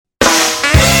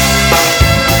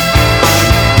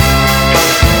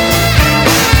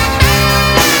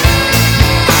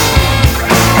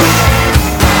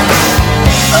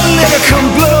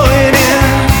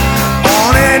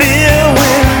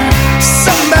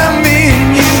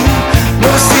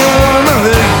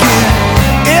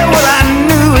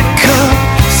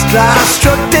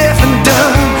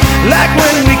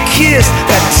kiss,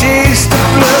 that taste of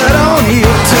blood on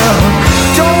your tongue.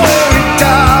 Don't worry,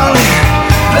 darling,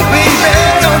 baby,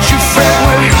 don't you fret.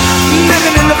 We're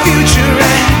living in the future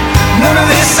and none of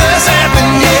this has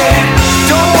happened yet.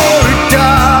 Don't worry,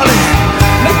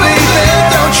 darling, baby,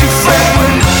 don't you fret. We're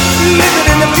living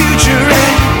in the future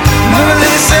and none of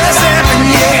this has happened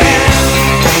yet.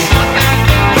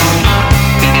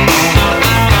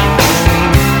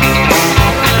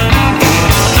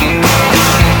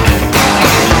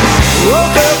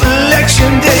 Woke up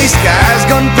election day, skies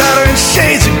gunpowder and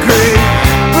shades of gray.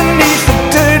 Beneath the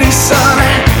dirty sun,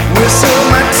 whistle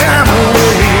my time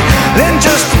away. Then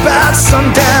just about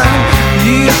sundown,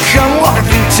 you come walking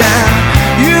through town.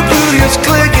 Your booty's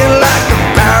clicking like the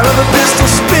barrel of a pistol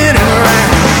spinning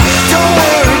around. Don't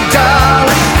worry,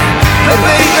 darling,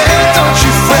 baby, don't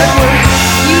you fret.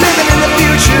 We're living in the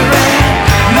future and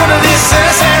none of this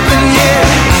has happened yet.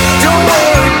 Don't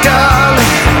worry,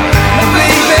 darling,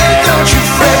 baby, don't you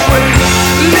fret. We're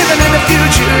living in the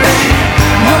future and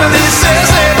none of this has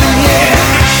happened yet.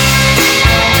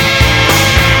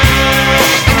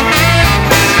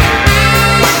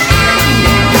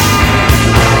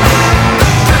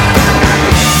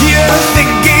 The earth it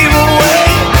gave away,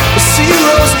 the sea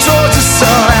rose towards the sun.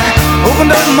 I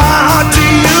opened up my heart to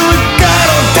you, it got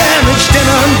all damaged and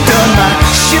undone. My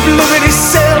ship Liberty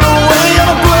sailed away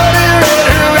on a bloody red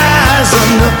horizon.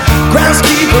 The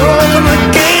groundskeeper opened the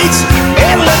gates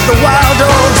and let the wild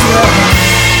dogs run.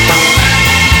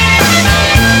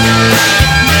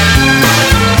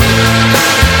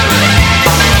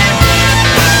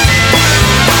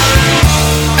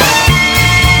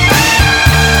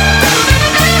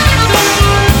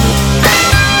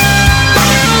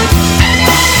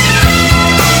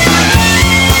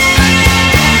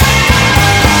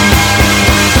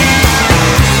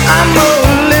 I'm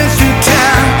rolling through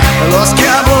town, a lost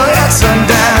cowboy at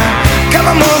sundown. Got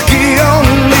my monkey on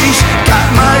a leash, got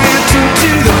my ear tuned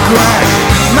to the ground.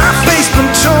 My face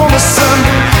been torn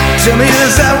asunder, tell me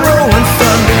is that rolling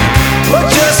thunder? Or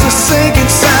just a sinking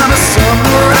sound of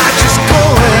something righteous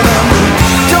going under?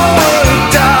 Don't worry,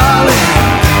 darling,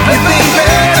 baby,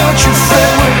 don't you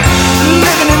fret. We're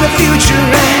living in the future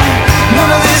and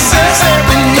none of this has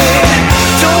happened yet.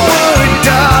 Don't worry,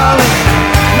 darling,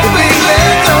 baby,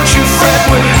 don't you fret.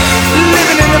 We're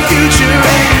living in the future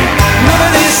and none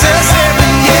of this has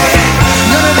happened yet.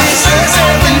 None of this has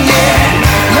happened yet.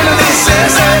 None of this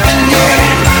has happened yet.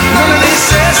 None of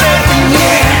this has happened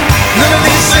yet. None of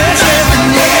this has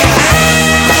happened yet.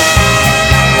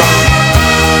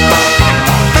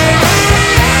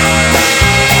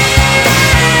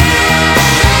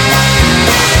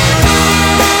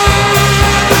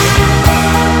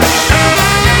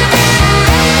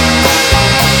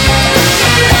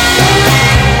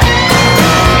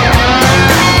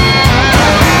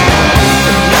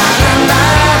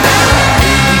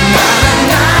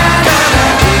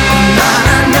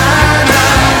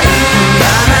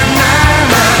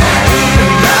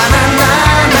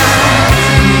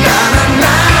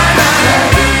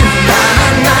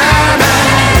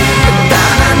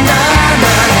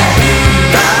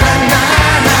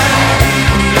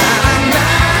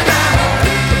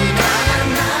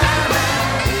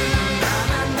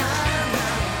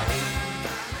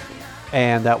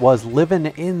 And that was Livin'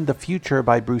 in the Future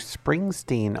by Bruce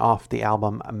Springsteen off the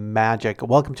album Magic.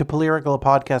 Welcome to Polyrical, a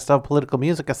podcast of political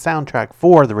music, a soundtrack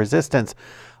for the resistance,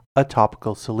 a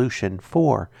topical solution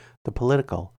for the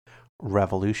political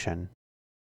revolution.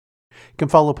 You can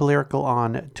follow Polyrical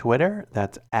on Twitter.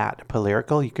 That's at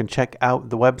Polyrical. You can check out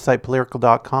the website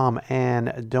polyrical.com.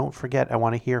 And don't forget, I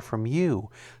want to hear from you.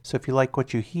 So if you like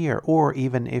what you hear, or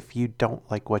even if you don't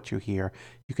like what you hear,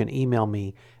 you can email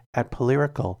me at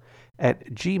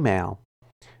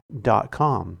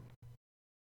polyrical@gmail.com.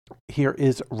 Here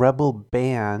is Rebel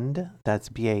Band, that's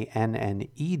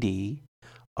Banned,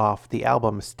 off the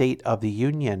album State of the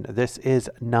Union. This is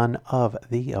None of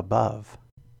the Above.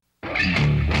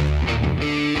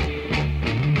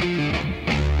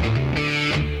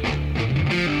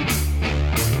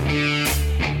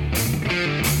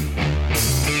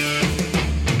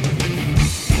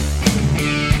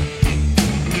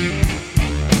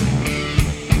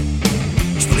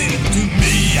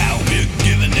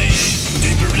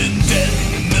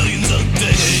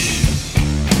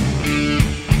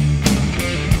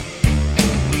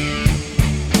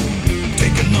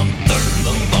 Taking a third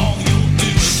of all you'll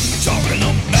do, talking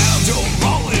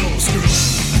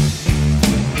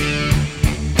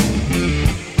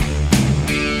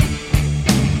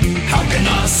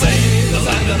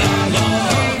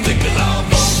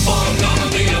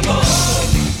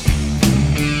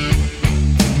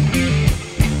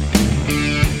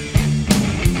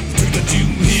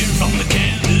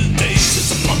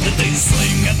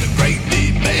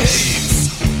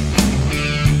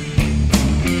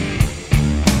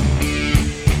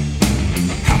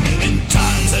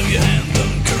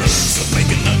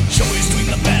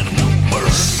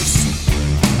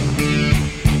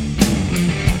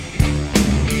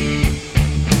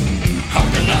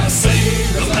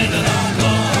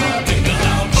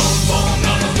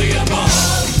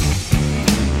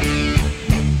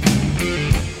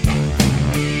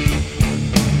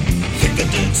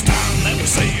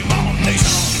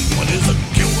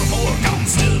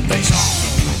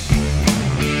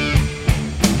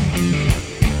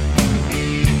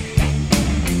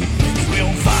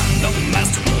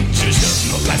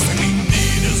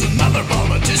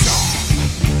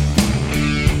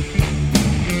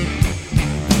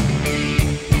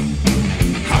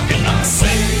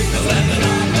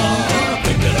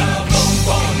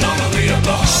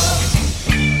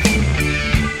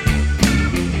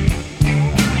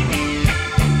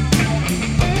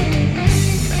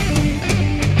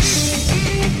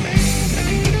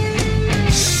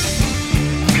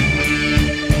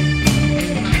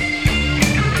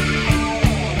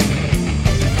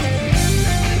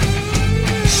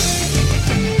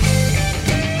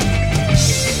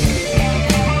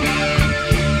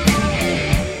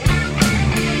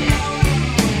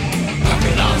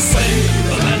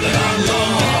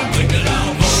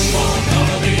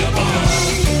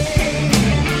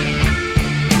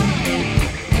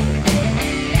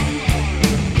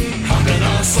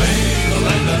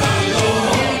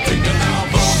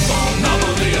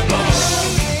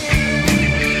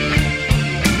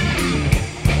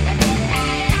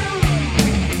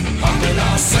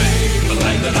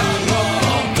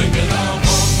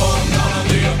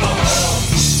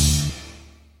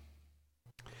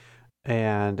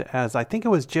as I think it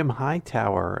was Jim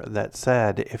Hightower that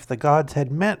said, if the gods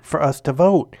had meant for us to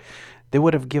vote, they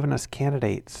would have given us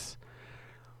candidates.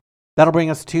 That'll bring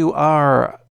us to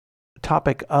our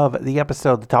topic of the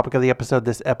episode. The topic of the episode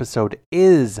this episode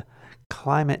is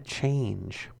climate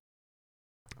change.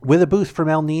 With a boost from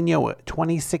El Nino,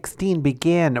 2016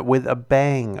 began with a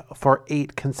bang. For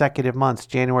 8 consecutive months,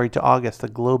 January to August, the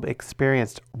globe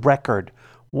experienced record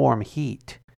warm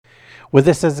heat. With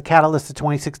this as a catalyst, the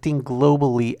 2016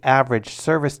 globally average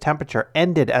surface temperature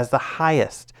ended as the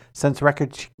highest since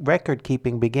record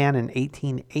keeping began in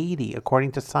 1880,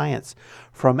 according to science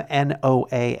from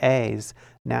NOAA's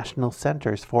National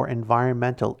Centers for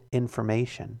Environmental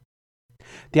Information.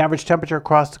 The average temperature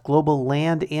across global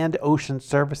land and ocean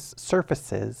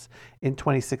surfaces in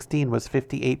 2016 was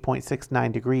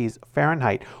 58.69 degrees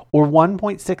Fahrenheit, or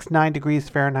 1.69 degrees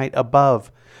Fahrenheit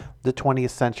above the 20th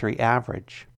century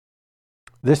average.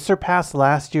 This surpassed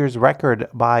last year's record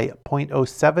by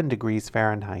 0.07 degrees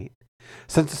Fahrenheit.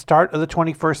 Since the start of the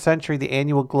 21st century, the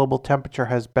annual global temperature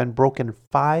has been broken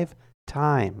 5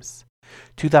 times: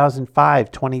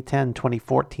 2005, 2010,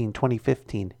 2014,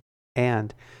 2015,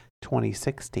 and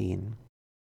 2016.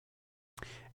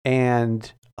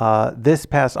 And this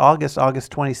past August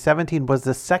 2017, was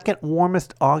the second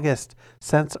warmest August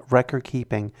since record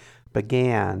keeping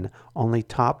began, only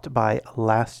topped by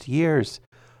last year's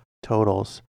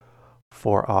totals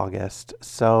for August.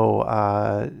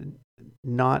 So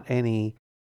not any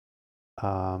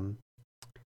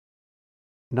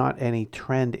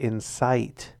trend in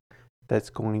sight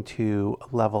that's going to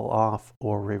level off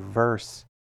or reverse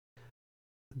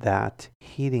that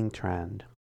heating trend.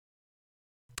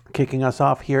 Kicking us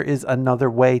off here is Another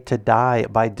Way to Die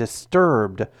by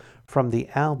Disturbed from the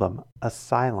album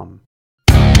Asylum.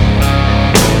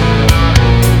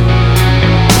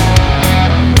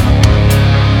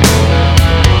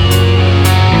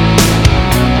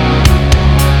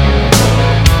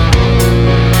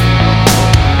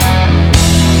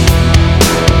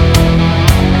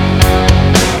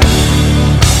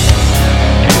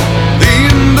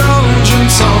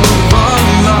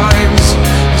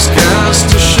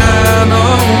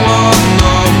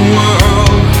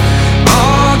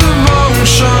 Our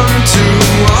devotion to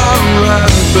our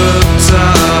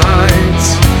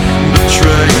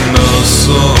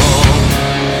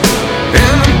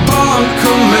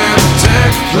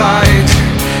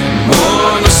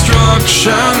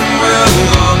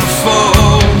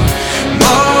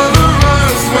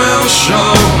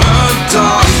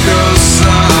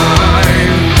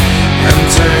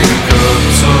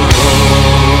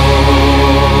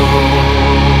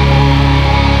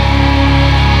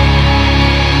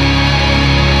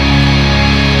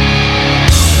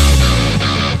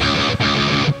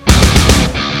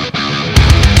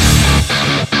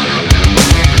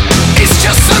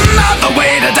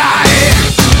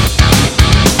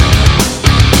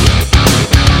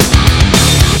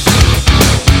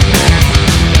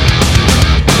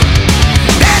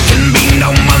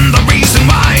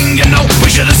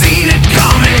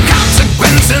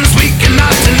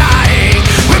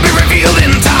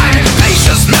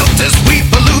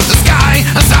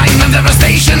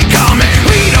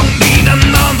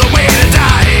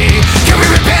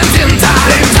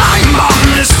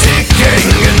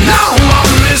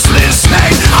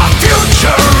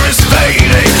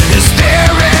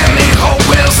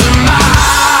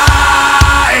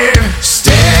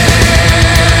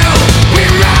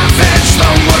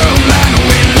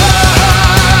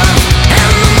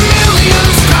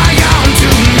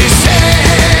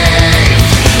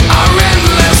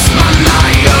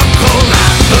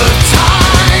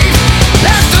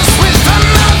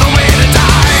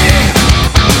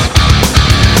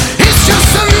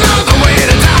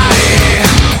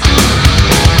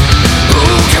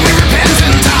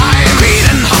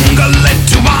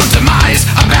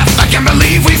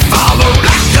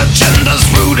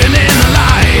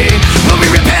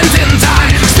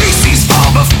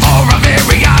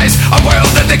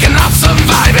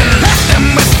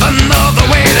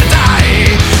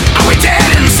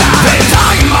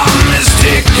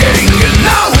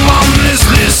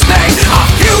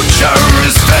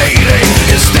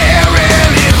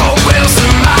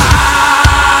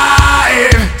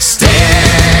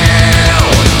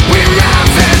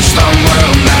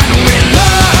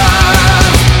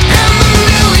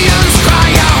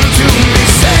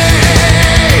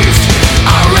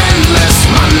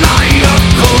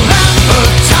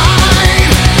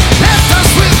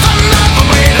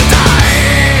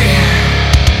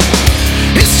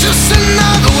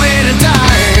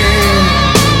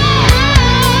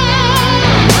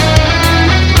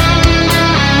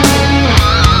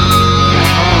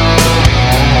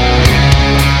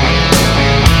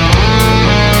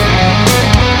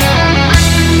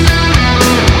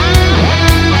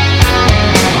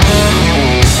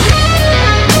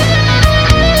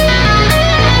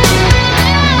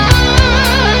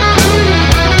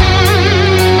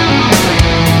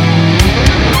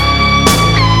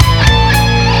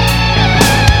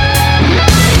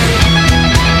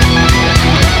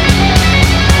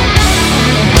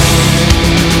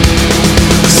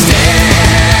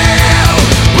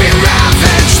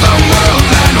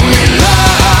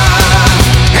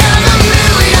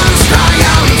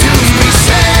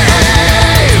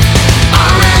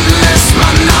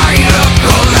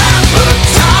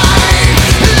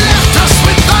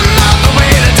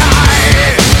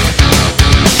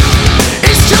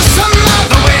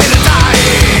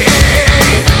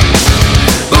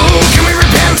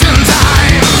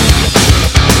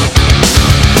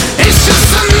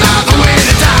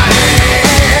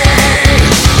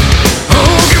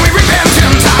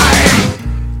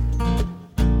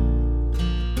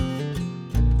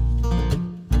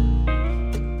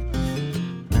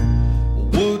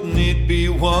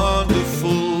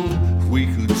wonderful if we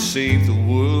could save the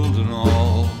world and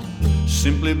all,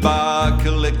 simply by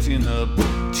collecting up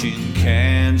tin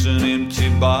cans and empty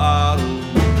bottles.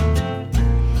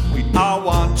 We all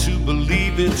want to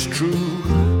believe it's true,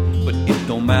 but it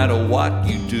don't matter what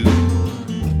you do,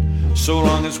 so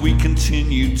long as we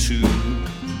continue to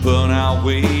burn our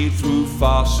way through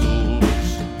fossils.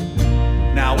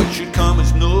 Now it should come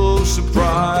as no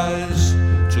surprise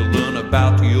to learn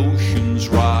about the ocean's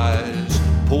rise.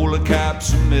 Polar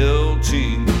caps are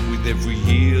melting with every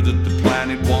year that the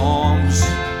planet warms.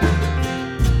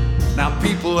 Now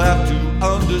people have to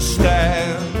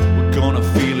understand, we're gonna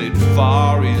feel it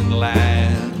far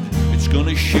inland. It's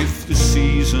gonna shift the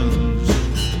seasons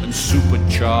and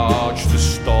supercharge the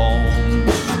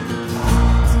storms.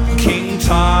 King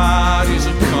tide is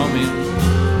a-coming,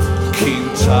 king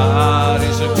tide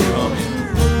is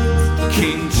a-coming,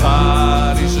 king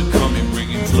tide is a-coming,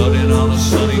 bringing flooding on a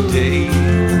sunny day.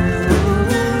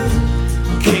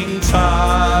 King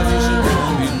tide is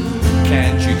a-coming,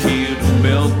 can't you hear the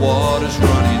meltwaters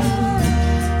running?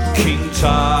 King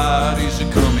tide is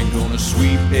a-coming, gonna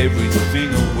sweep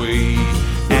everything away.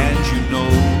 And you know,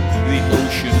 the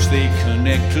oceans, they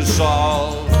connect us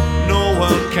all. No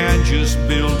one can just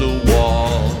build a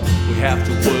wall. We have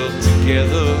to work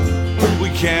together. We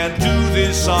can't do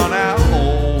this on our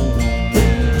own.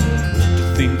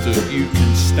 To think that you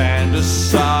can stand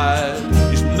aside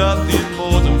is nothing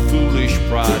more than foolish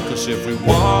pride, 'cause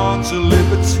everyone's a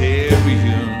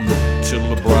libertarian till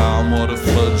the brown water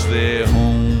floods their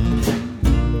home.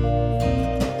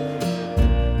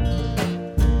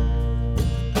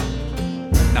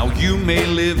 Now you may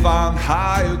live on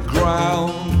higher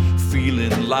ground,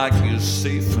 feeling like you're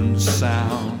safe and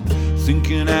sound,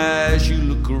 thinking as you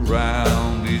look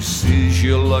around, this is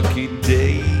your lucky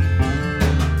day.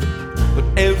 But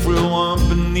everyone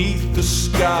beneath the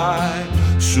sky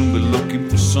soon be looking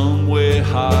for somewhere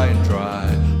high and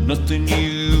dry. Nothing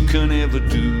you can ever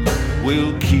do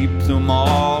will keep them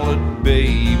all at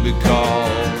bay,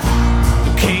 because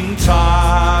the king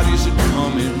tide is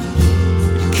a-coming,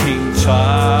 the king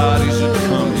tide is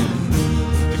a-coming,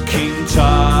 the king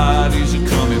tide is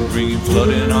a-coming, bringing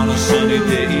flooding on a sunny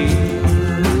day.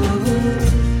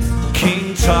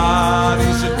 King tide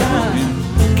is a-coming,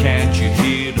 can't you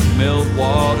hear the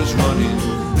meltwaters running?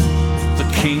 The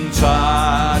king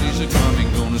tide is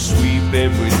a-coming, gonna sweep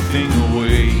everything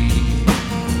away.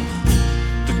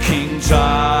 The king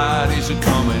tide is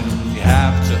a-coming, you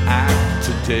have to act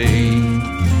today.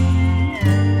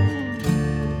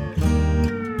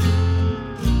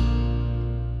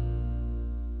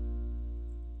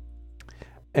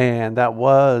 And that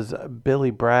was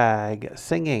Billy Bragg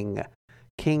singing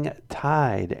King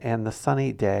Tide and the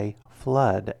Sunny Day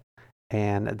Flood.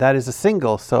 And that is a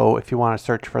single, so if you want to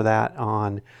search for that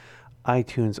on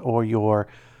iTunes or your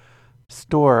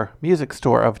music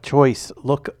store of choice,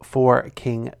 look for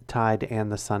King Tide and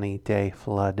the Sunny Day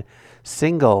Flood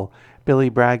single. Billy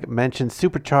Bragg mentioned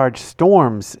supercharged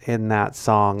storms in that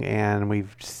song, and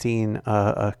we've seen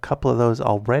a couple of those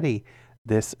already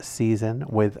this season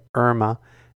with Irma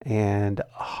and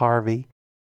Harvey,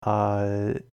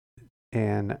 and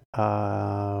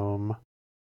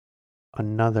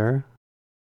another,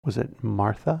 was it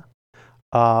Martha?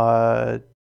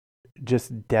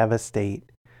 Just devastate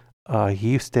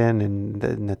Houston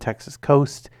and the Texas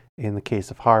coast in the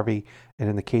case of Harvey, and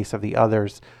in the case of the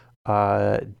others,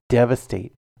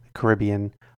 devastate the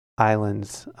Caribbean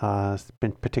islands,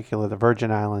 in particular the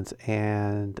Virgin Islands,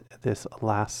 and this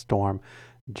last storm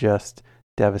just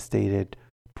devastated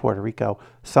Puerto Rico.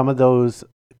 Some of those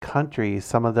countries,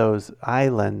 some of those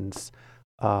islands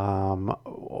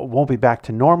won't be back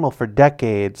to normal for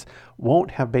decades,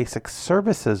 won't have basic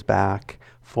services back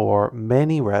for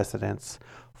many residents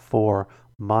for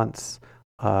months.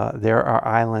 There are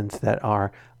islands that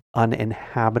are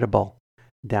uninhabitable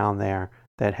down there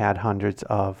that had hundreds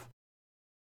of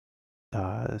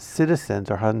citizens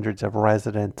or hundreds of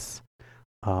residents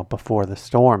before the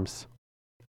storms.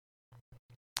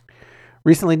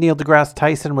 Recently, Neil deGrasse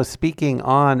Tyson was speaking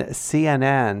on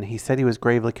CNN. He said he was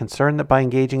gravely concerned that by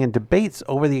engaging in debates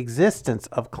over the existence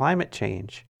of climate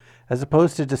change, as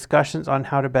opposed to discussions on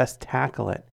how to best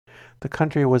tackle it, the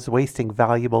country was wasting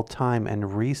valuable time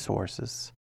and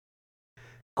resources.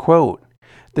 Quote,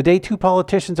 "The day two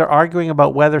politicians are arguing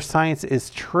about whether science is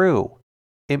true,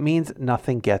 it means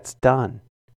nothing gets done.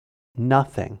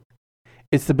 Nothing.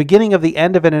 It's the beginning of the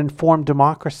end of an informed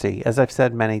democracy, as I've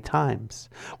said many times.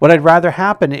 What I'd rather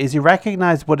happen is you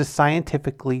recognize what is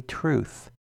scientifically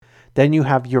truth. Then you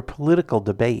have your political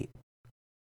debate.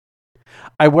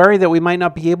 I worry that we might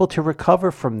not be able to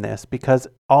recover from this because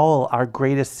all our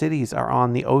greatest cities are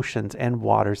on the oceans and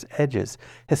water's edges,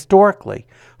 historically,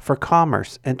 for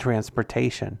commerce and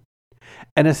transportation.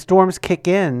 And as storms kick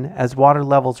in, as water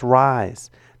levels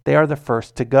rise, they are the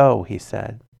first to go, he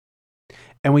said.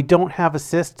 And we don't have a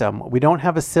system, we don't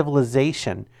have a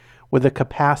civilization with the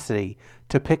capacity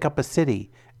to pick up a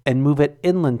city and move it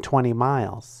inland 20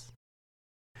 miles.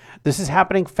 This is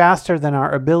happening faster than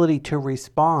our ability to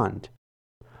respond.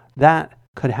 That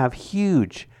could have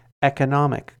huge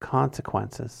economic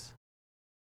consequences.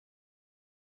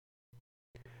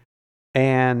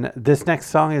 And this next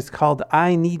song is called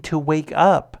I Need to Wake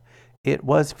Up. It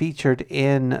was featured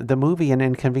in the movie An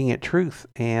Inconvenient Truth,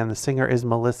 and the singer is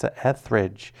Melissa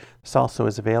Etheridge. This also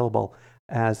is available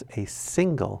as a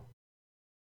single.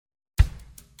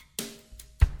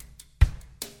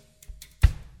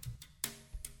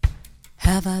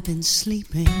 Have I been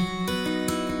sleeping?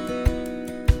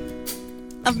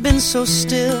 I've been so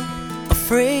still,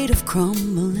 afraid of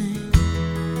crumbling.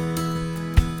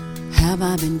 Have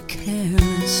I been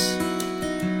careless,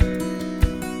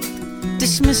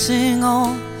 dismissing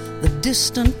all the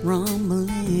distant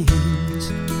rumblings?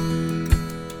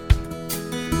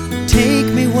 Take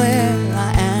me where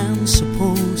I am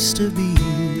supposed to be,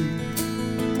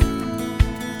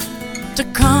 to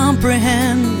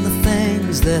comprehend the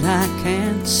things that I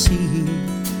can't see.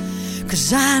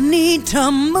 'Cause I need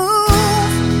to move,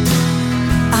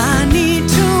 I need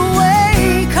to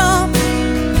wake up,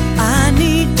 I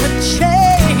need to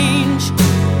change,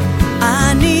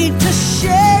 I need to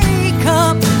shake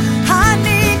up, I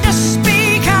need to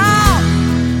speak out.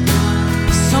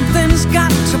 Something's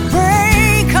got to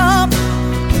break up.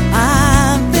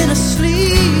 I've been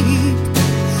asleep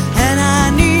and I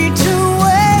need to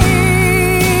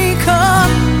wake up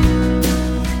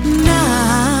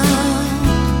now.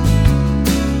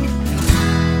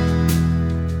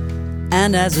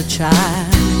 And as a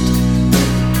child,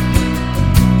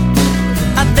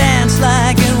 I danced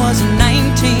like it was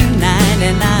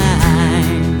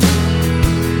 1999.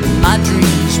 My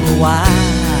dreams were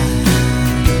wide,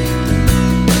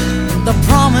 the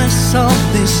promise of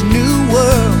this new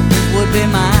world would be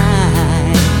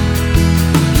mine.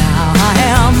 Now I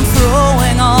am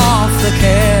throwing off the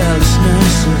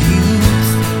carelessness of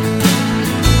youth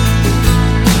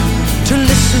to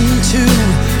listen to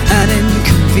an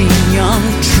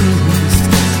inconvenient truth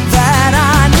that I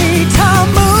need to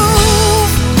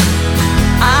move,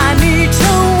 I need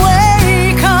to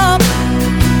wake up,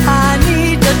 I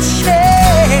need to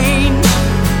change,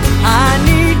 I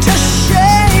need to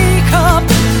shake up,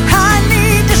 I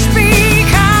need to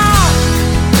speak out.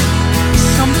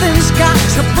 Something's got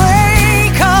to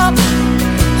break up.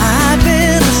 I've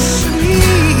been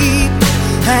asleep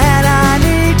and I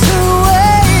need to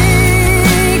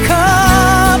wake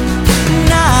up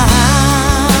now.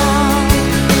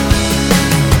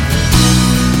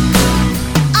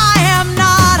 I am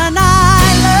not an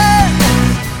island,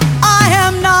 I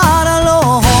am not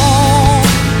alone.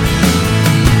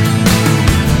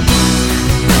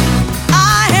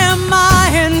 I am my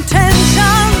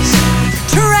intentions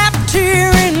trapped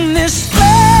here in this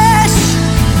flesh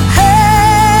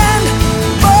and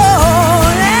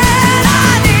bone. And I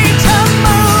need to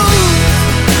move,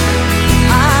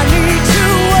 I need to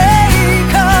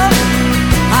wake up,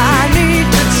 I need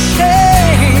to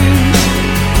change,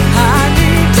 I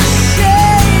need to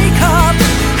shake up,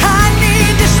 I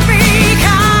need to speak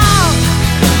out.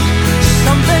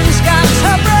 Something's got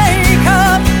to break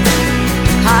up.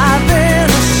 I've been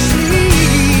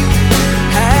asleep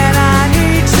and I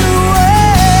need to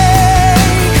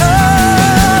wake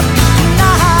up now.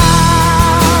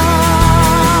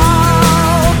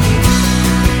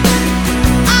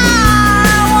 I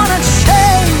wanna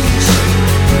change,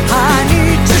 I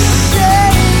need to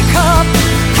shake up,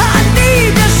 I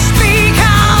need to speak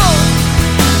out.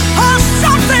 Oh,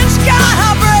 something's gotta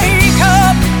break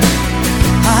up.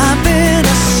 I've been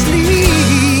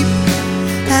asleep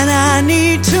and I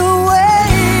need to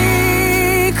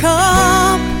wake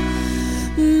up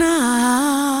now.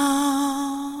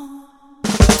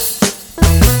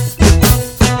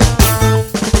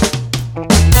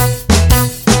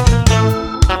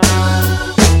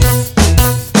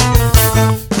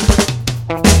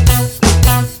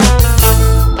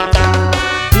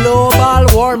 Global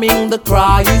warming, the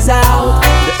cry is out.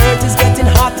 The earth is getting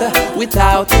hotter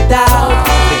without a doubt.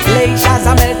 The glaciers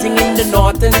are melting in the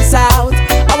north and south.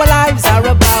 Our lives are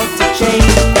about to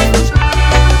change.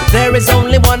 There is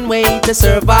only one way to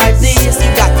survive this.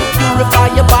 You got to purify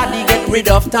your body, get rid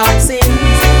of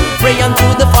toxins. Pray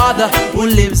unto the Father who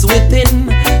lives within.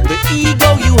 The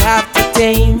ego you have to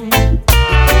tame.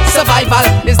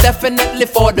 Survival is definitely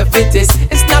for the fittest.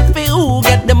 It's not for who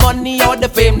get the money or the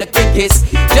fame the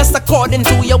quickest. Just according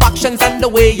to your actions and the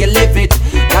way you live it.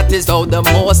 That is how the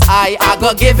Most High I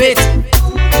go give it.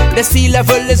 The sea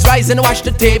level is rising, watch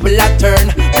the table a turn.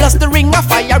 Plus the ring of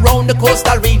fire around the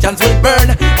coastal regions will burn.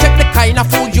 Check the kind of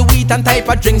food you eat and type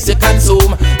of drinks you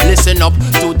consume. Listen up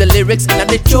to the lyrics in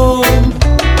the tune.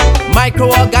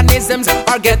 Microorganisms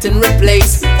are getting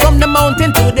replaced. From the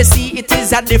mountain to the sea, it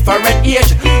is a different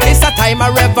age. It's a time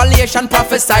of revelation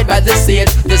prophesied by the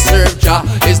sage. The serve Jah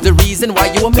is the reason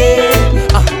why you were made.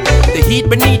 The heat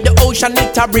beneath the ocean,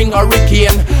 it'll bring a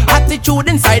hurricane. Attitude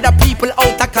inside the people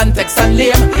out of context and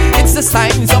lame. It's the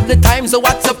signs of the times, so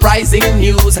what surprising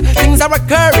news. Things are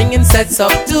occurring in sets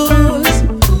of twos.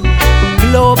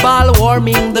 Global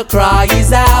warming, the cry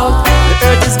is out. The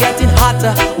earth is getting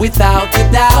hotter without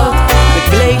a doubt.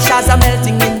 The glaciers are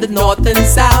melting in the north and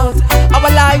south. Our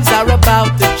lives are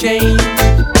about to change.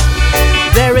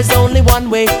 There is only one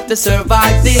way to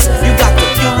survive this. You got to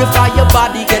purify your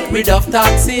body, get rid of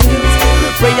toxins.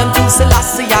 Pray unto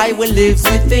Selassie, I will live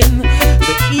within.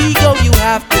 The ego you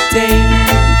have to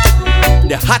tame.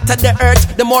 The hotter the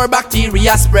earth, the more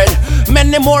bacteria spread.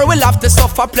 Many more will have to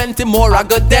suffer, plenty more are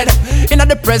good dead. In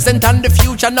the present and the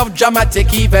future of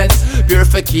dramatic events,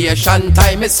 purification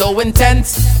time is so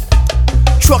intense.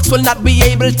 Trucks will not be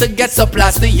able to get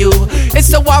supplies to you. It's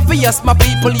so obvious, my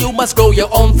people, you must grow your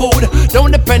own food.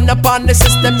 Don't depend upon the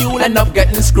system, you'll end up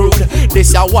getting screwed.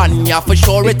 This a one, yeah, for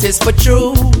sure it is for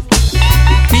true.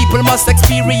 People must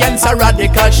experience a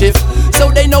radical shift,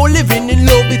 so they know living in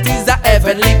love, it is a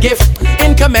heavenly gift.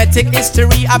 In Kemetic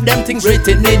history, have them things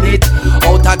written in it.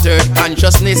 Out of dirt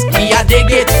consciousness, me I dig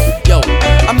it. Yo,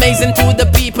 amazing to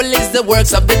the people is the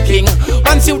works of the King.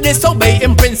 Once you disobey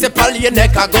in principle, your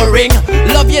neck a go ring.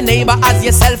 Love your neighbor as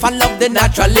yourself and love the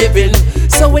natural living.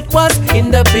 So it was in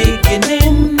the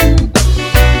beginning.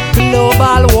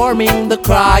 Global warming, the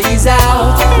cry is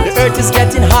out. The earth is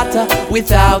getting hotter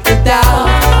without a doubt.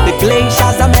 The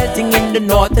glaciers are melting in the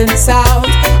north and south.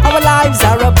 Our lives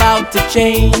are about to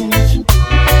change.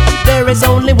 There is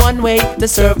only one way to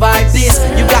survive this.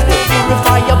 You got to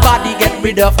purify your body, get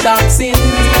rid of toxins.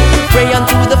 Pray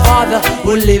unto the Father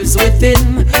who lives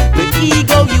within. The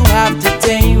ego you have to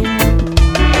tame.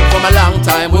 From a long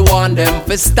time we want them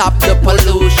to stop the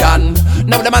pollution.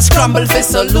 Now them a scramble for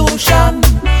solution.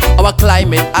 Our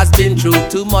climate has been through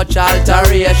too much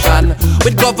alteration,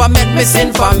 with government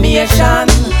misinformation.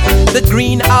 The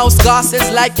greenhouse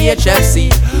gases like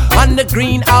HFC and the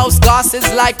greenhouse gases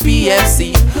like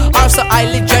PFC are so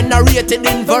highly generated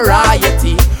in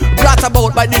variety, brought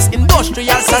about by this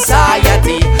industrial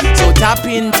society. So tap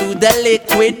into the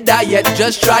liquid diet,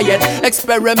 just try it.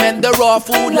 Experiment the raw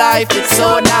food life, it's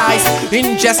so nice.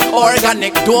 Ingest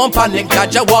organic, don't panic,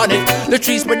 that you want it. The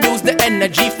trees produce the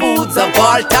energy, foods of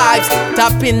all types.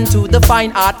 Tap into the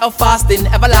fine art of fasting,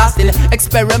 everlasting.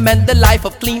 Experiment the life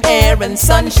of clean air and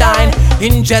sunshine.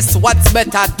 Ingest what's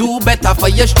better, do better for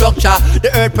your structure.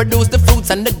 The earth produce the fruits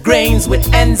and the grains with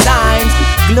enzymes.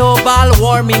 Global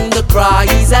warming, the cry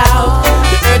is out.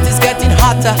 The earth is getting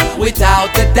hotter without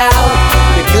a doubt.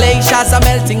 The glaciers are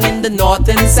melting in the north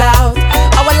and south.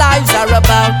 Our lives are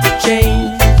about to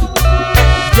change.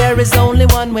 There is only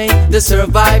one way to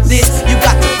survive this. You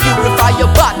got to purify your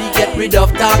body, get rid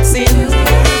of toxins.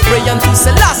 Pray unto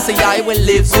Selassie, I will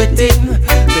live within.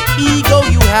 The ego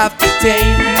you have to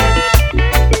tame.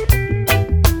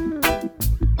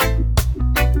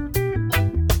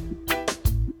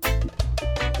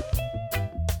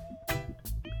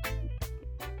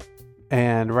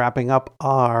 And wrapping up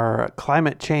our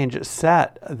climate change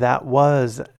set, that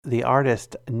was the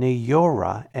artist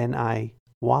Niyorah, Niyorah.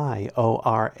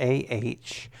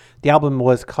 The album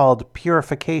was called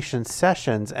Purification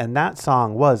Sessions, and that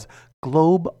song was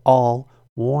Global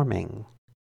Warming.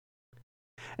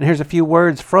 And here's a few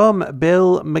words from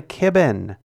Bill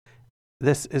McKibben.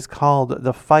 This is called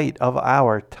The Fight of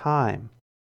Our Time.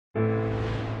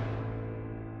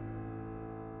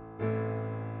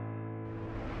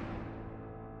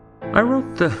 I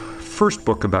wrote the first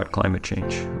book about climate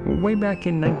change way back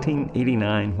in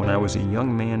 1989 when I was a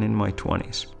young man in my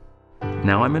 20s.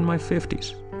 Now I'm in my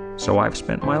 50s, so I've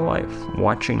spent my life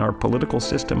watching our political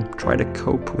system try to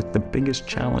cope with the biggest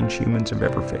challenge humans have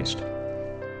ever faced.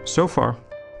 So far,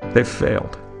 they've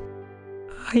failed.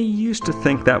 I used to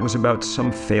think that was about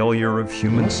some failure of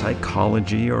human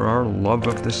psychology or our love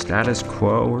of the status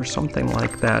quo or something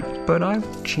like that, but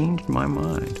I've changed my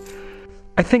mind.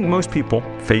 I think most people,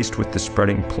 faced with the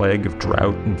spreading plague of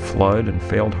drought and flood and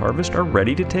failed harvest, are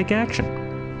ready to take action.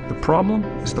 The problem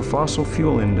is the fossil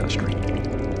fuel industry.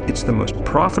 It's the most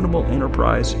profitable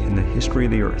enterprise in the history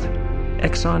of the earth,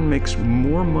 Exxon makes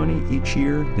more money each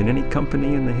year than any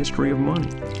company in the history of money.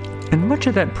 And much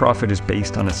of that profit is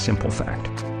based on a simple fact.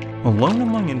 Alone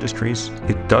among industries,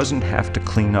 it doesn't have to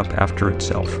clean up after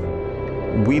itself.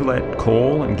 We let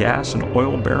coal and gas and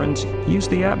oil barons use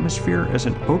the atmosphere as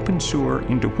an open sewer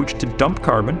into which to dump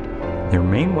carbon, their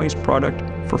main waste product,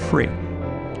 for free.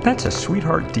 That's a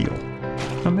sweetheart deal.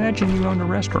 Imagine you owned a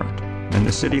restaurant, and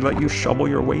the city let you shovel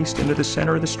your waste into the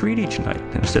center of the street each night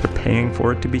instead of paying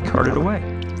for it to be carted away.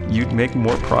 You'd make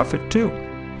more profit too.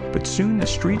 But soon the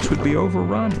streets would be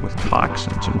overrun with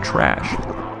toxins and trash.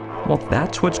 Well,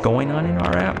 that's what's going on in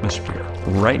our atmosphere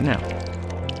right now.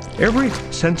 Every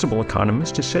sensible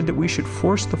economist has said that we should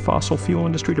force the fossil fuel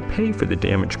industry to pay for the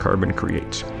damage carbon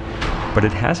creates. But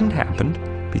it hasn't happened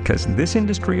because this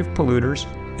industry of polluters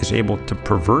is able to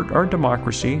pervert our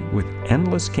democracy with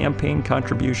endless campaign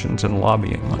contributions and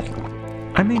lobbying money.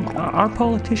 I mean, our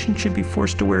politicians should be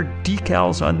forced to wear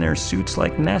decals on their suits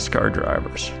like NASCAR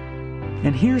drivers.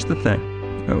 And here's the thing.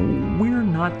 We're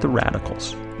not the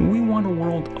radicals. We want a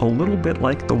world a little bit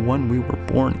like the one we were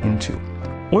born into.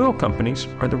 Oil companies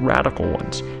are the radical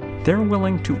ones. They're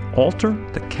willing to alter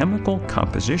the chemical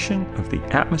composition of the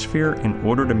atmosphere in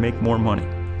order to make more money.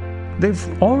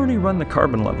 They've already run the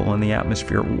carbon level in the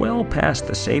atmosphere well past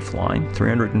the safe line,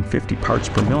 350 parts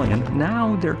per million.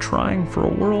 Now they're trying for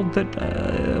a world that,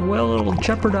 it'll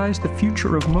jeopardize the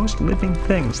future of most living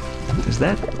things. Does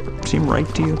that seem right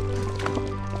to you?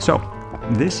 So,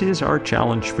 this is our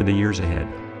challenge for the years ahead.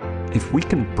 If we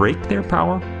can break their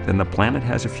power, then the planet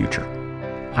has a future.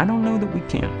 I don't know that we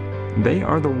can. They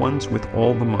are the ones with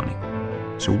all the money.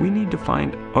 So we need to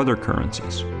find other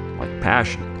currencies, like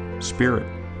passion, spirit,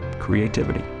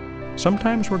 creativity.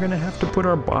 Sometimes we're going to have to put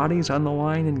our bodies on the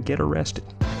line and get arrested.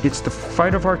 It's the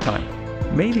fight of our time,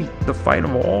 maybe the fight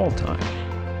of all time.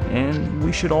 And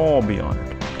we should all be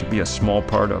honored to be a small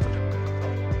part of it.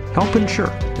 Help ensure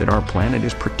that our planet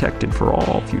is protected for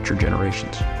all future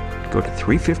generations. Go to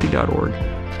 350.org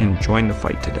and join the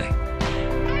fight today.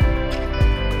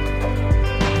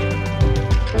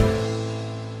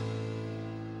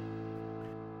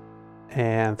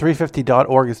 And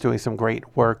 350.org is doing some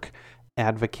great work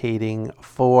advocating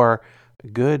for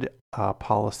good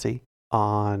policy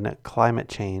on climate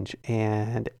change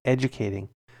and educating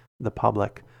the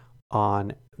public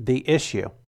on the issue.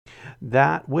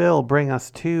 That will bring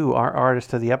us to our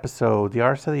artist of the episode. The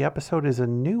artist of the episode is a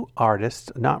new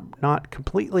artist, not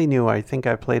completely new. I think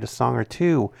I played a song or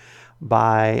two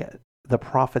by the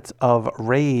Prophets of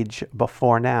Rage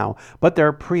before now, but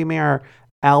their premier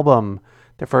album,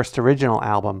 their first original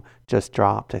album, just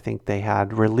dropped. I think they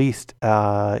had released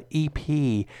an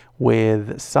EP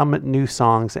with some new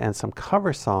songs and some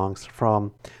cover songs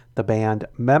from the band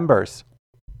members.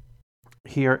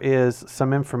 Here is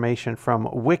some information from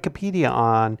Wikipedia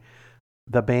on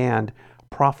the band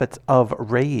Prophets of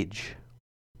Rage.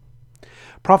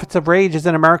 Prophets of Rage is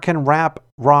an American rap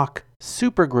rock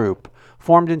supergroup.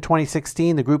 Formed in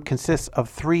 2016, the group consists of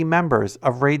 3 members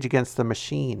of Rage Against the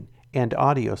Machine and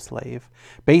Audioslave,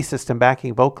 bassist and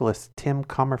backing vocalist Tim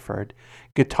Comerford,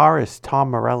 guitarist Tom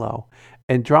Morello,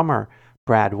 and drummer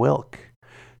Brad Wilk.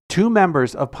 2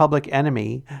 members of Public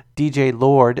Enemy, DJ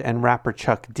Lord and rapper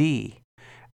Chuck D,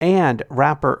 and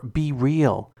rapper Be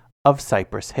Real of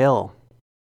Cypress Hill.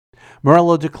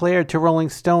 Morello declared to Rolling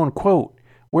Stone, quote,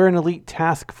 "We're an elite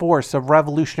task force of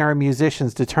revolutionary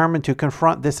musicians determined to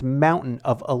confront this mountain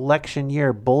of election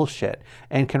year bullshit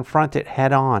and confront it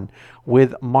head on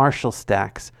with Marshall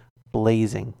stacks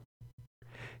blazing."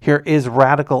 Here is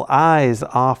Radical Eyes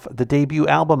off the debut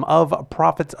album of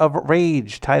Prophets of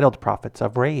Rage, titled Prophets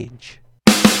of Rage.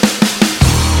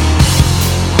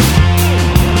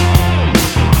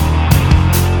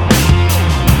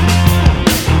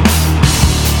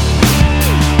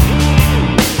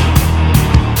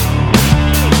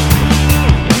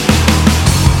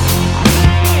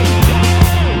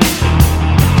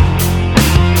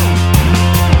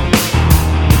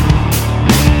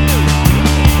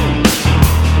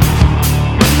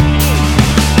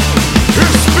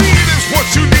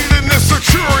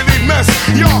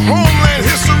 Your homeland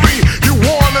history, you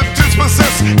wanna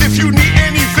dispossess. If you need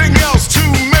anything else to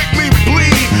make me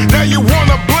bleed, now you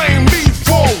wanna blame me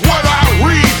for what I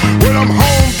read. When I'm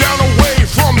home, down away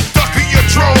from ducking your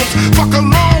drones. Fuck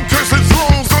alone, cursing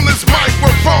thrones on this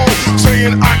microphone.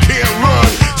 Saying I can't run,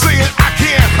 saying I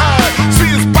can't hide.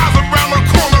 Seeing spies around the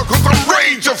corner cause I'm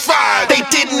rage-ified. They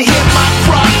didn't hear my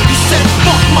cry, you said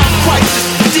fuck my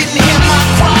crisis. Didn't hear my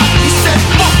cry, you said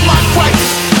fuck my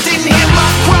crisis. Didn't hear my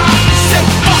cry,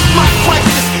 fuck my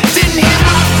crisis. Didn't hear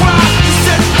my cry. You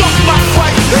said fuck my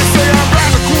crisis. They say I'm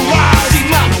radicalized. See,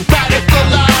 I'm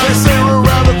radicalized. They say we're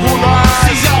radicalized.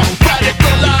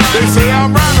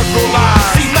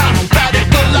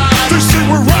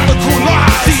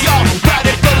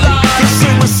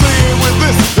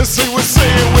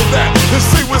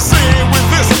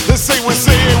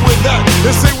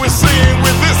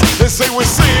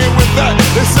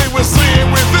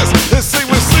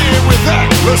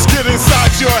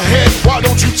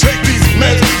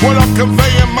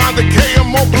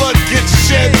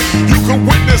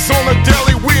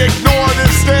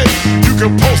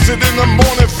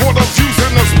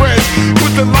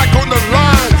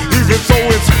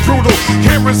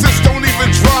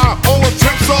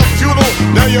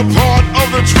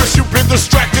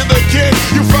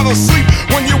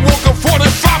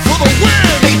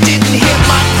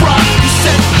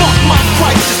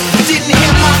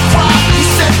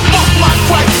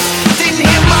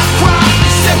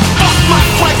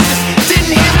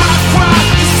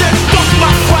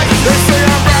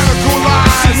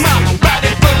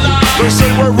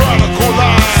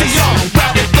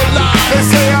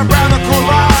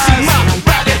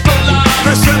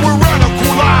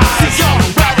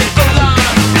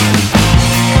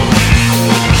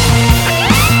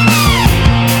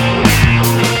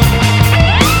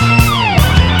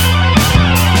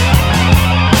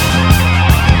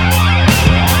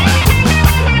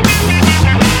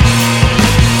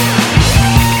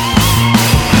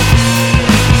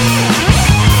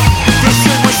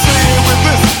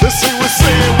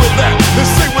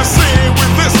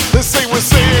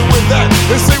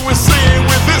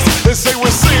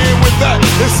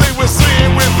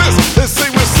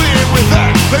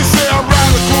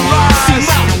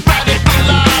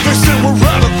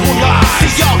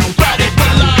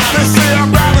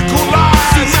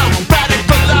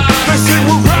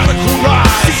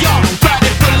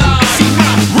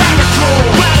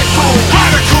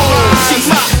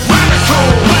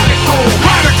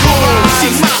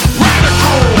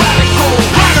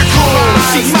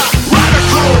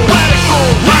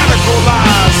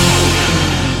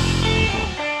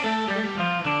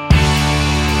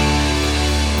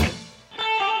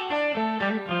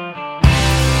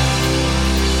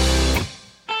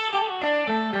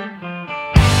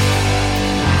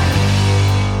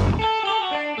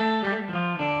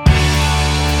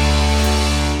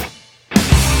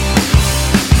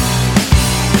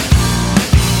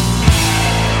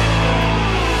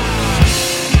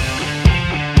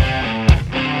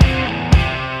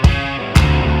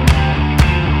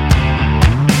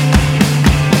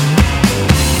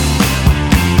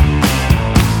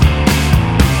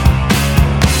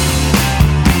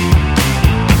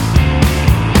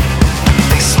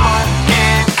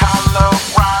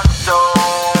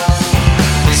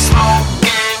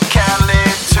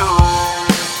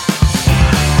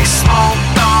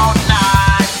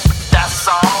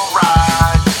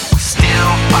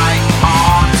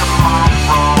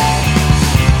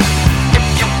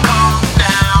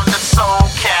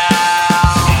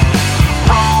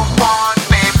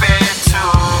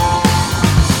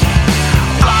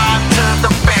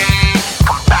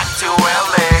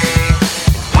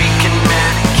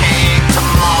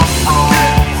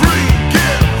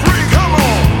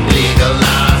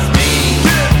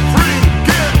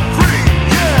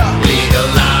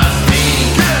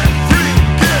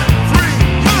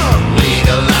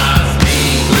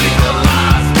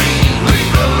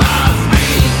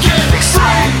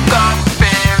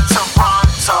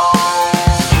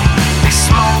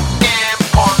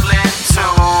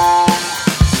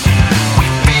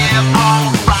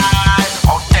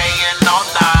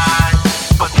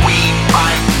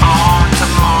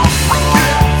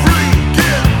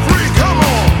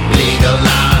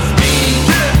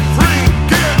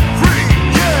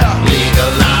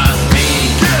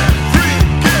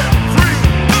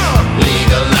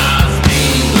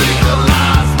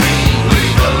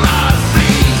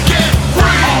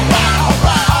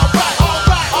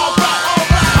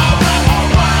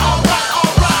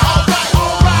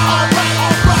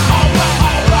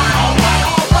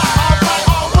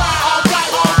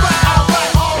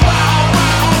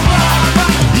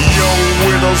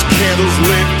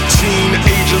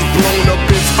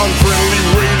 unfriendly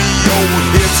radio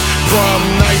hits. Prom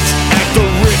night at the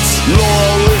Ritz,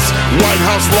 Lawless, White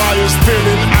House liars,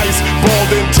 thinning ice,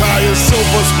 balding tires,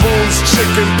 silver spoons,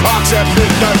 chicken pox. At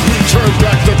midnight we turn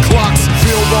back the clocks,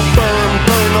 feel the burn,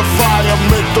 burn the fire,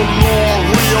 make the law,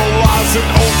 realize it,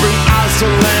 open eyes to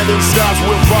land in skies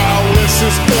where violence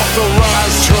is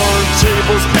authorized.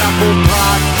 Turntables, apple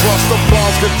pie, plus the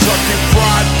bombs, Kentucky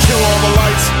fried, kill all the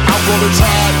lights, out on the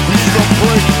tide, need a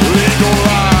break,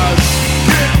 legalize.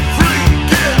 Get free,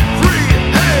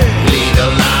 hey!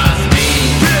 Legalize me.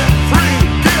 Get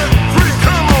free,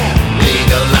 come on!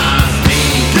 Legalize me.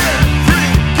 Get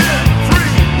free,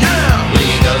 yeah!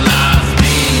 Legalize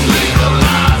me.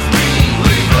 Legalize me.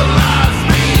 Legalize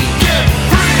me. Get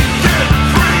free. Get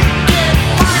free,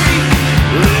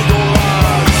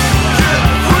 legalize. Get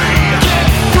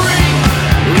free, legalize. Get free,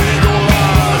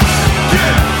 legalize.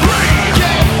 Get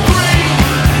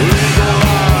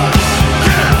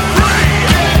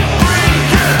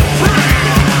free.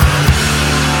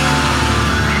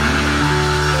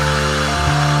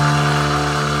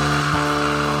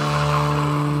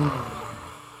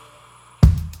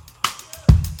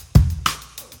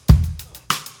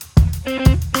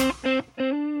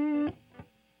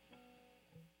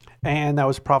 And that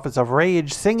was Prophets of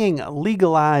Rage singing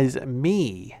Legalize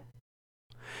Me.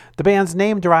 The band's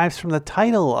name derives from the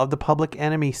title of the Public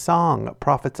Enemy song,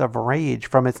 Prophets of Rage,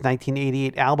 from its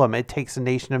 1988 album, It Takes a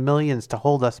Nation of Millions to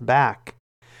Hold Us Back.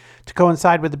 To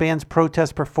coincide with the band's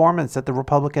protest performance at the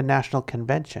Republican National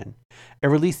Convention, it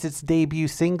released its debut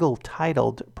single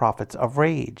titled Prophets of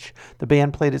Rage. The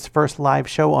band played its first live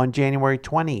show on January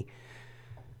 20,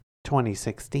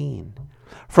 2016.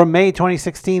 From May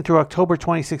 2016 through October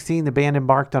 2016, the band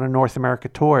embarked on a North America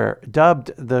tour,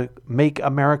 dubbed the Make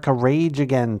America Rage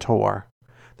Again tour.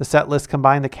 The set list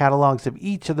combined the catalogs of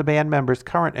each of the band members'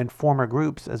 current and former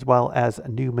groups, as well as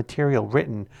new material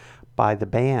written by the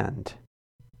band.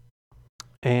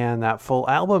 And that full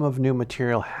album of new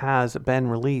material has been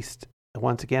released.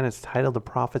 Once again, it's titled The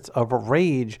Prophets of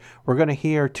Rage. We're going to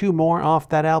hear two more off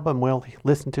that album. We'll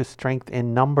listen to Strength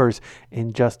in Numbers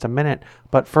in just a minute.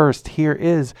 But first, here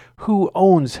is Who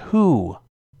Owns Who?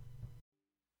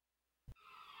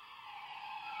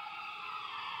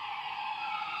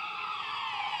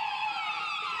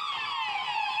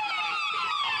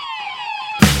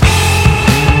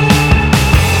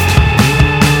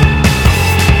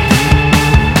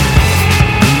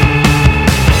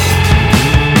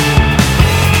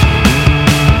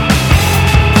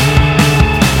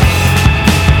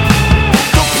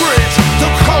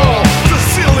 The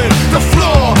ceiling, the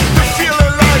floor, the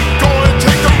feeling like going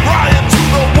take the riot to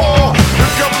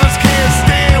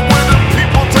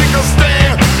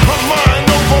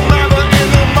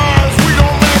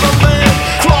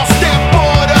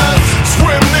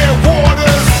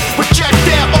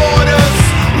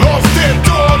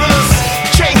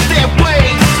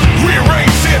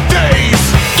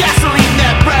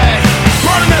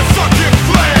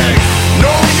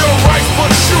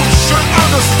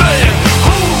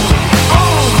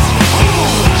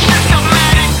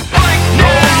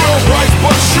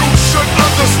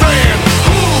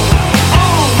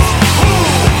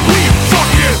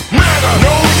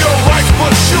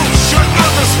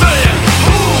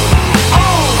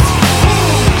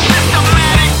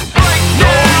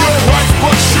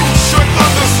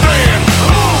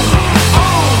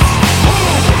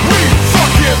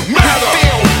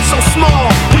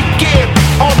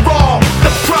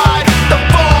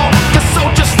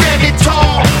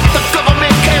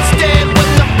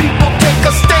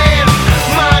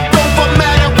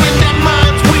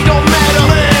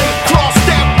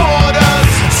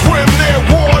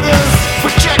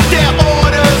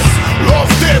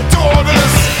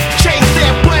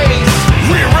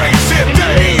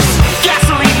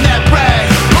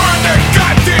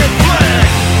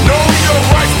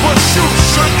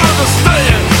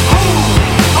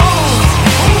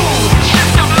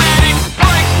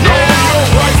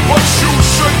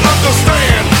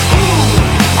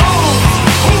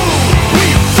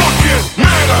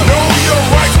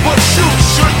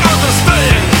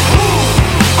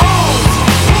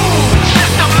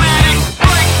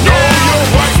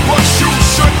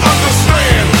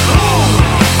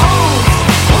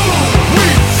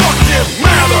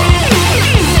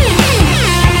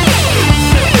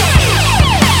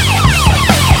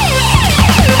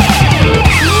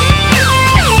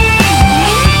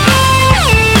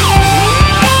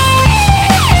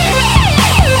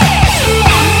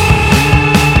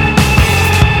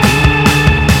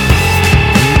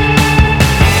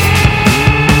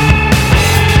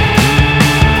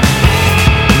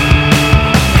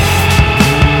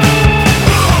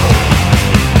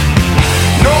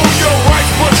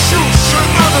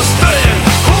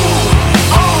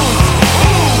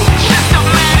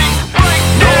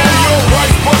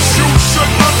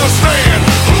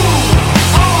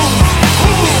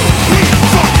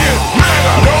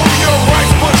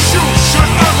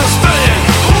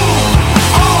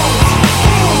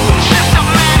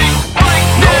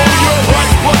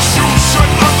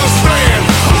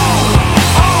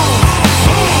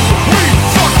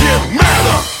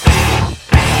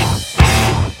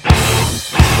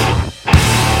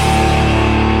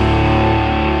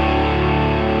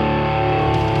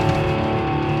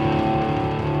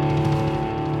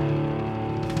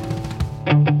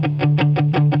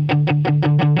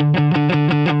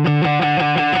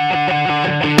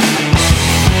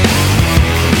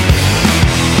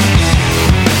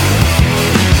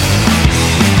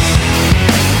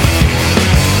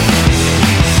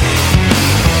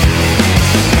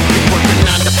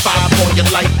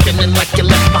Feeling like you're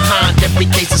left behind, every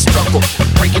day's a struggle.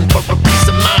 Praying for a peace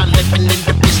of mind, living in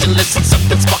division. Listen,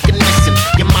 something's fucking missing.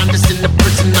 Your mind is in the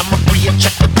prison, I'ma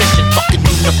check the vision. Fucking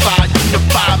unify,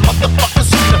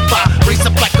 motherfuckers unify. Raise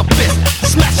up like a fist,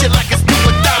 smash it like it's do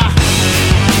or die.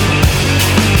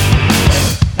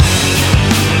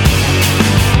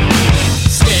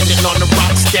 Standing on the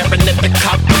rock, staring at the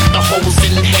cop with the holes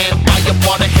in hand. Fire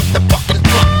water hit the fucking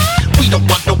plug. We don't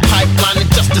want no pipeline,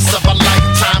 injustice of a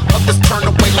lifetime. Others turn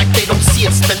away like they don't see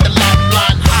it. Spend the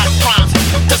lifeline, high crimes.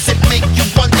 Does it make you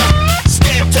wonder?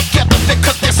 Stand together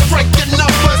because there's strength in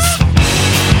numbers.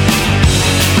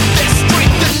 There's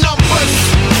strength in numbers.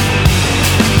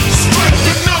 Strength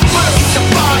in numbers.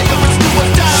 Unify or it's do or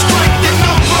die. Strength in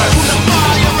numbers.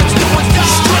 Unify or it's do or die.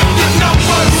 Strength in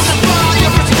numbers. Unify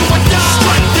or it's do or die.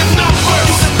 Strength in numbers.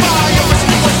 Unify or it's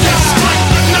do or die. Strength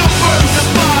in numbers.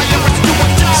 Unify or it's do or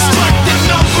die. Strength in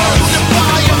numbers.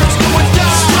 Unify or it's do or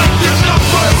die. Strength in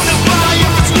numbers. Unify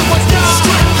or it's do or die.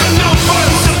 Strength in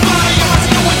numbers. Unify or it's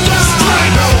do or die.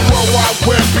 Straight out World Wide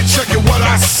Web, be checking what I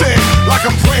said. Like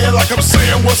I'm playing, like I'm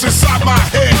saying what's inside my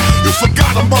head. You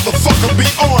forgot a motherfucker be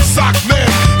on sock man.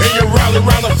 And you rally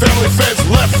round the family feds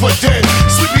left for dead.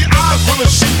 Sleepy eyes full of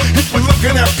sheep, you be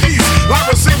looking at peace. Like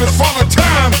receivers falling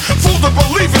time, fool the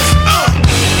believers.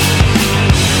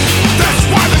 That's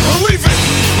why they believe it.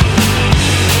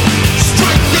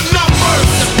 Strength in numbers.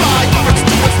 Unify or it's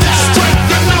do or die.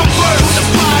 Strength in numbers.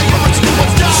 Unify or it's do or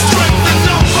die. Strength in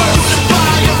numbers.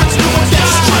 Unify or it's do or die.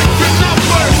 Strength in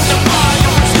numbers. Unify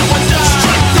or it's do or die.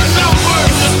 Strength in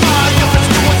numbers. Unify or it's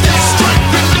do or die.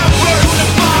 Strength in numbers.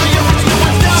 Unify or it's do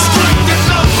or die. Strength in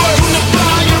numbers.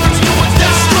 Unify or it's do or die. Strength in numbers. Unify or it's do or die. Unify or it's do or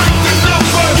die. Strength in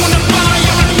numbers.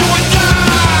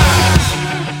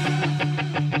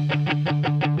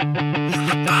 Unify or it's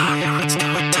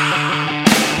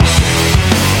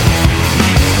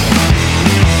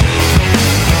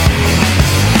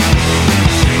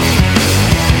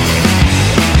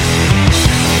do or die.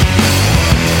 Strength in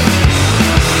numbers.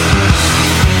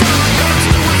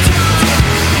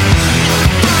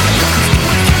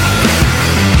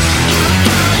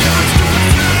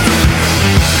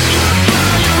 Unify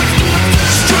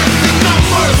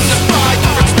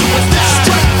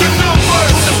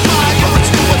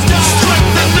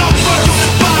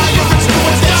or it's do or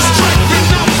die. Strength in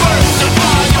numbers.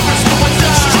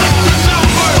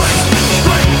 Unify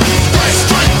or it's do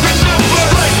or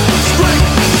die.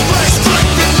 Strength in numbers. Unify or it's do or die. Strength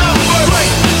in numbers.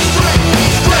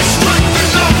 Strength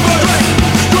in numbers.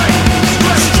 Strength in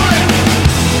numbers. Strength in numbers.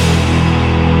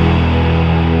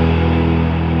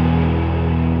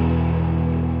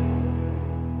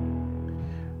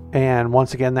 And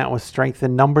once again, that was Strength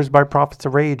in Numbers by Prophets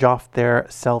of Rage off their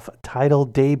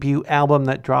self-titled debut album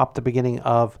that dropped the beginning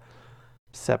of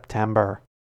September.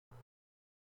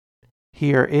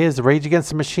 Here is Rage Against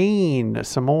the Machine,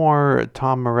 some more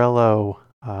Tom Morello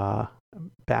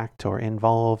backed or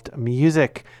involved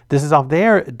music. This is off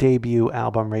their debut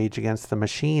album, Rage Against the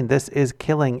Machine. This is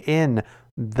Killing in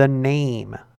the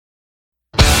Name.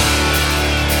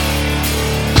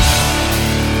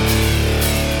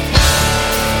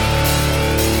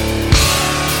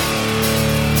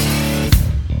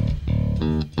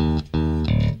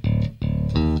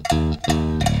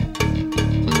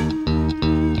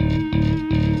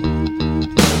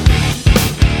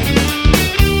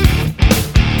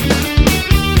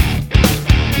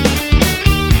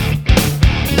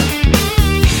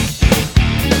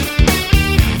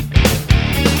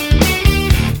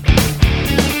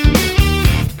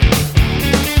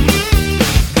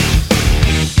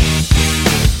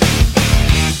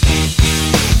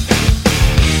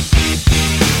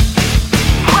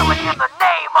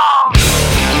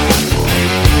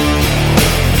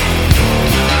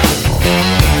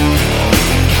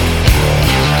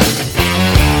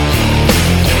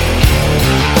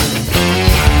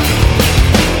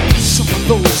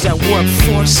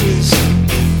 Forces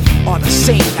are the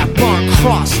same that burn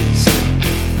crosses.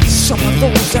 Some of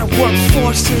those that work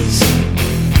forces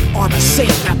are the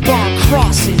same that burn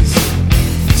crosses.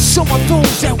 Some of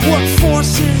those that work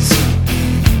forces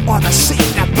are the same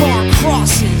that burn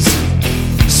crosses.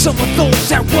 Some of those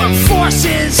that work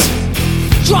forces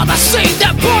are the same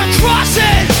that burn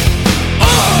crosses.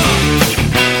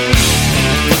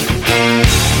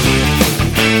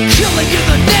 Killing in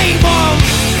the name of.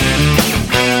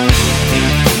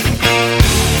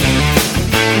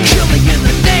 Killing in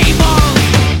the name of.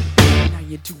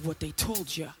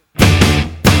 told you.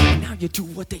 And now you do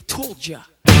what they told you.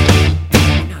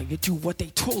 And now you do what they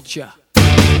told you.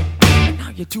 And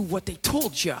now you do what they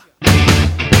told you.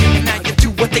 And now you do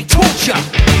what they told you.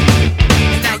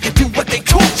 And now you do what they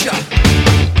told you.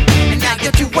 And now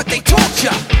you do what they told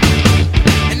you.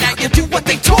 And now you do what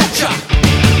they told you.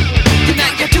 And now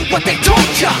you do what they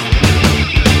told you.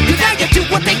 And now you do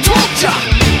what they told you.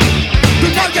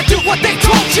 And now you do what they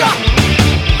told you.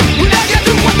 And now you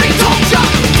do what they told you.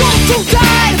 Those who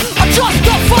died are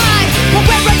justified for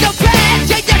wearing the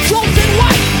badge and your chosen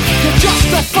white. You're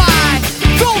justified.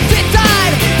 Those that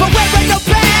died for wearing the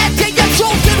badge and your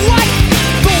chosen white.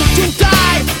 Those who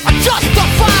died are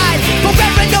justified for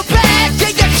wearing the badge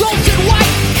and your chosen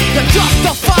white. You're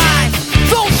justified.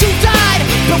 Those who died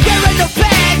for wearing the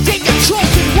badge and your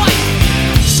chosen white.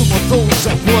 Some of those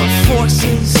that work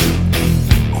forces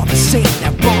are the same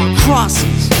that burn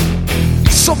crosses.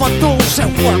 Some of those that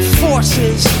work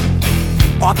forces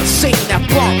are the same that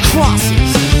burn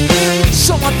crosses.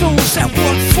 Some of those that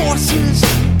work forces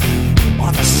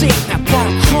are the same that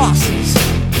burn crosses.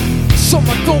 Some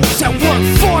of those that work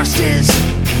forces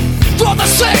are the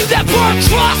same that burn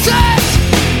crosses.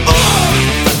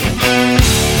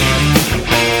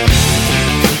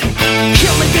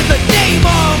 Killing in the name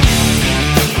of.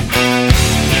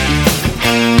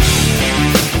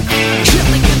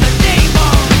 Killing in the name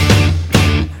of.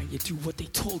 Now you do what they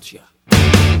told you.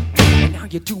 And now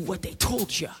you do what they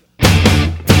told you.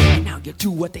 And now you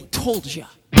do what they told you.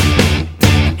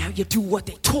 And now you do what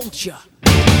they told you.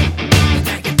 And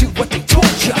now you do what they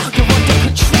told you. Now you're under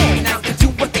control. And now you do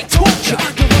what they told you. Now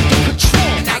you're under control.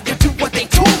 And now you do what they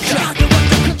told you. Now you're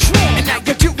under control. And now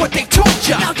you do what they told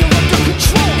you. Now you're under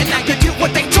control. And now you do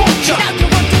what they told you. Now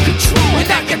you're under control. And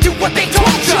now you do what they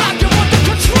told you. Now you're under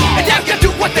control. And now you do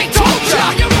what they told you.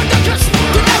 Now you're under control. And now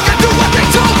you do what they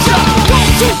told you.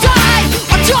 Those who died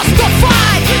are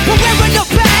justified for wearing the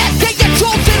badge and your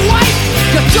chosen white.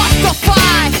 You're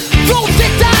justified. Those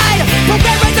that died for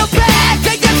wearing the badge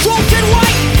and your chosen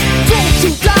white. Those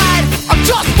who died are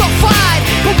justified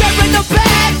for wearing the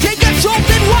badge and your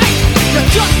chosen white. You're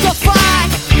justified.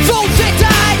 Those that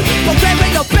died for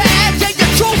wearing the badge and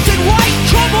your chosen white.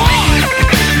 Come on.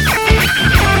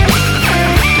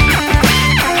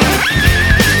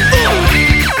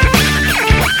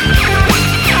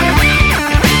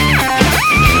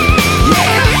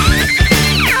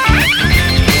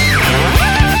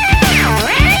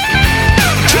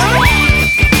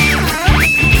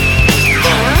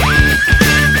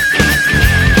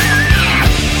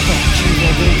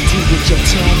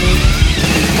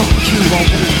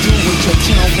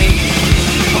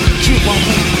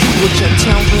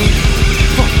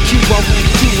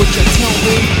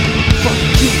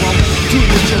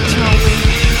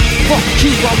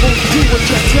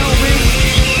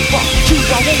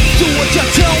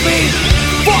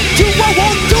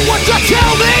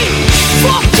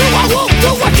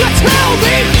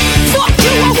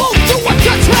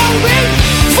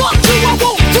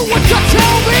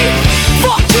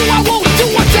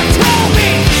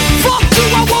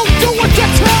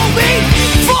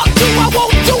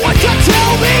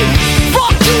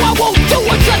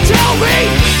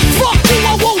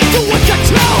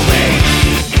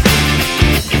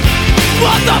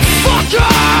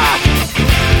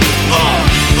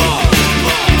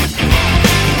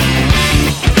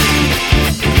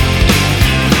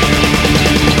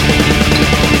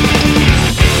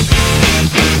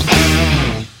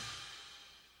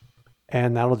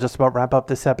 And that'll just about wrap up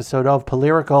this episode of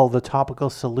Polyrical, the topical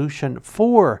solution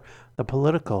for the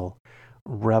political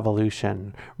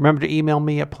revolution. Remember to email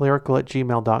me at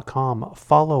polyrical@gmail.com.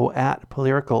 Follow at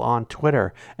Polyrical on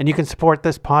Twitter. And you can support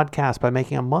this podcast by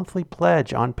making a monthly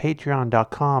pledge on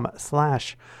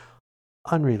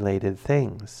patreon.com/unrelated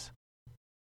things.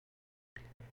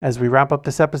 As we wrap up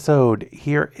this episode,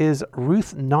 here is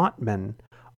Ruth Notman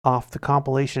off the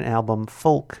compilation album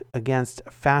Folk Against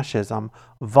Fascism,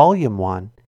 Volume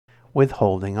 1, with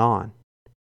Holding On.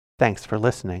 Thanks for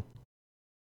listening.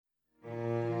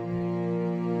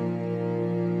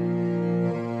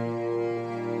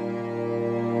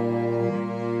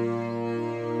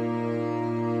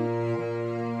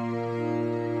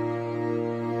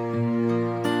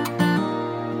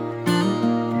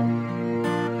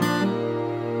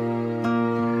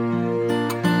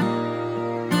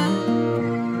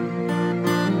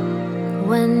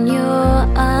 When your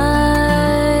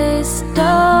eyes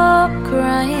stop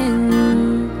crying,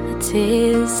 the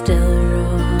tears still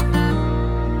roll.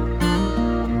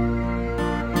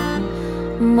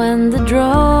 When the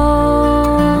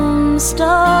drums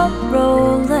stop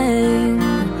rolling,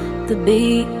 the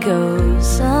beat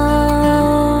goes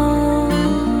on.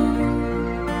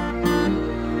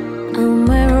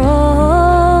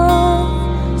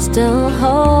 still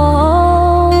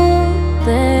holding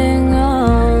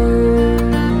on.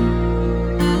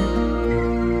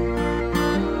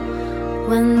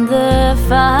 When the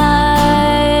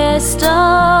fire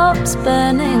stops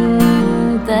burning,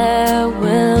 there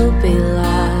will be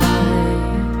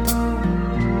light.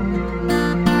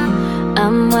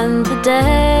 And when the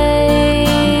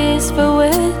days for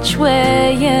which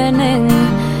we're yearning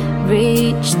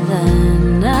reach the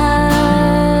night,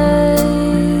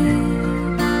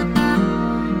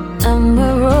 and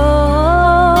we're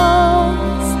all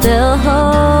still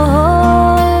holding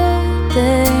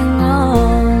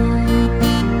on.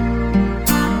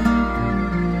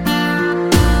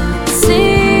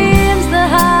 Seems the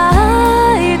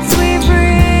heights we've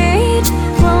reached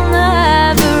will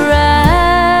never end.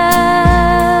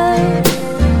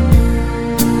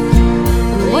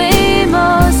 We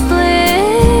must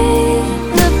leave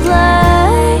the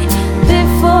play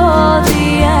before the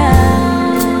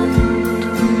end.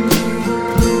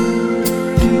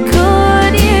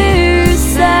 Could you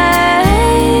say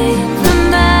the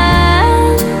man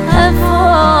had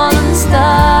fallen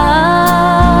star?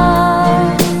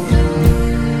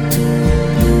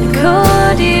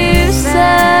 Could you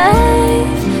say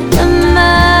the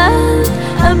man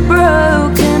a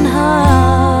broken heart?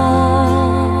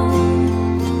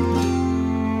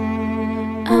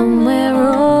 And we're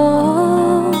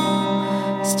all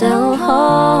still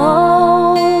holding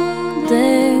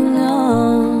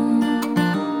on.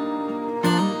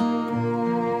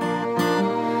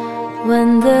 When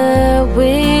the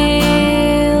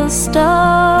wheels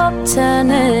stop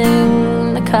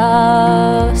turning, the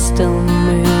car still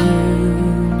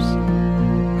moves.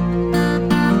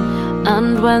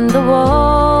 And when the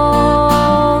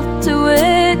wall to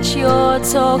which you're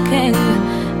talking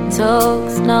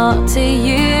talks not to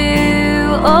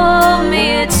you or me,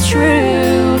 it's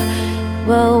true.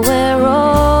 Well, we're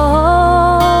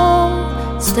all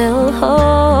still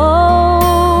holding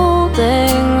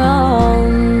on.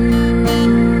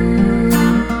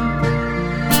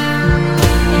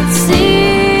 It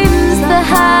seems the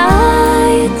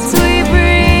heights we've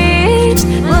reached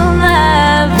will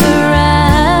never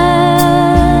end.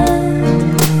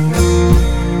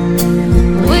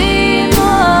 We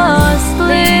must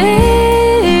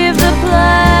leave the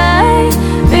play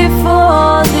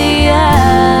before the end.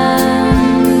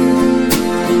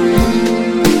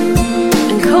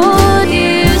 And could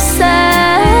you say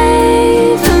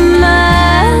the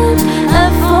man a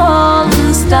fallen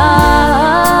star?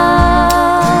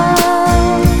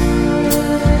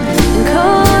 And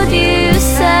could you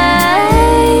say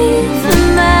the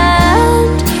man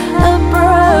a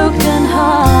broken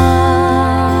heart?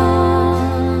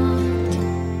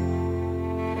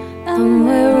 And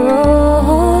we're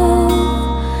all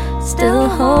still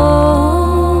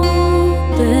holding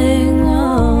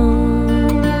on.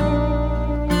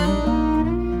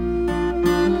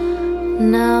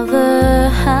 Now the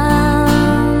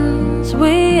hands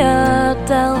we are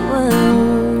dealt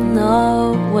will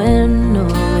not win nor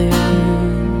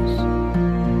lose,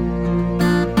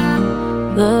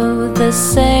 though the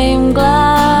same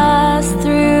glass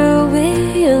through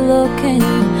we're looking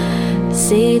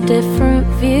see different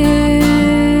views,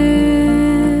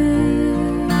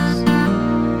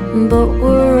 but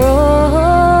we're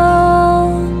all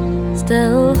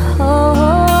still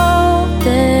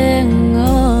holding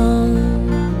on.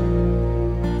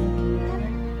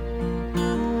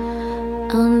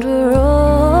 And we're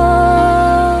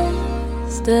all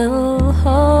still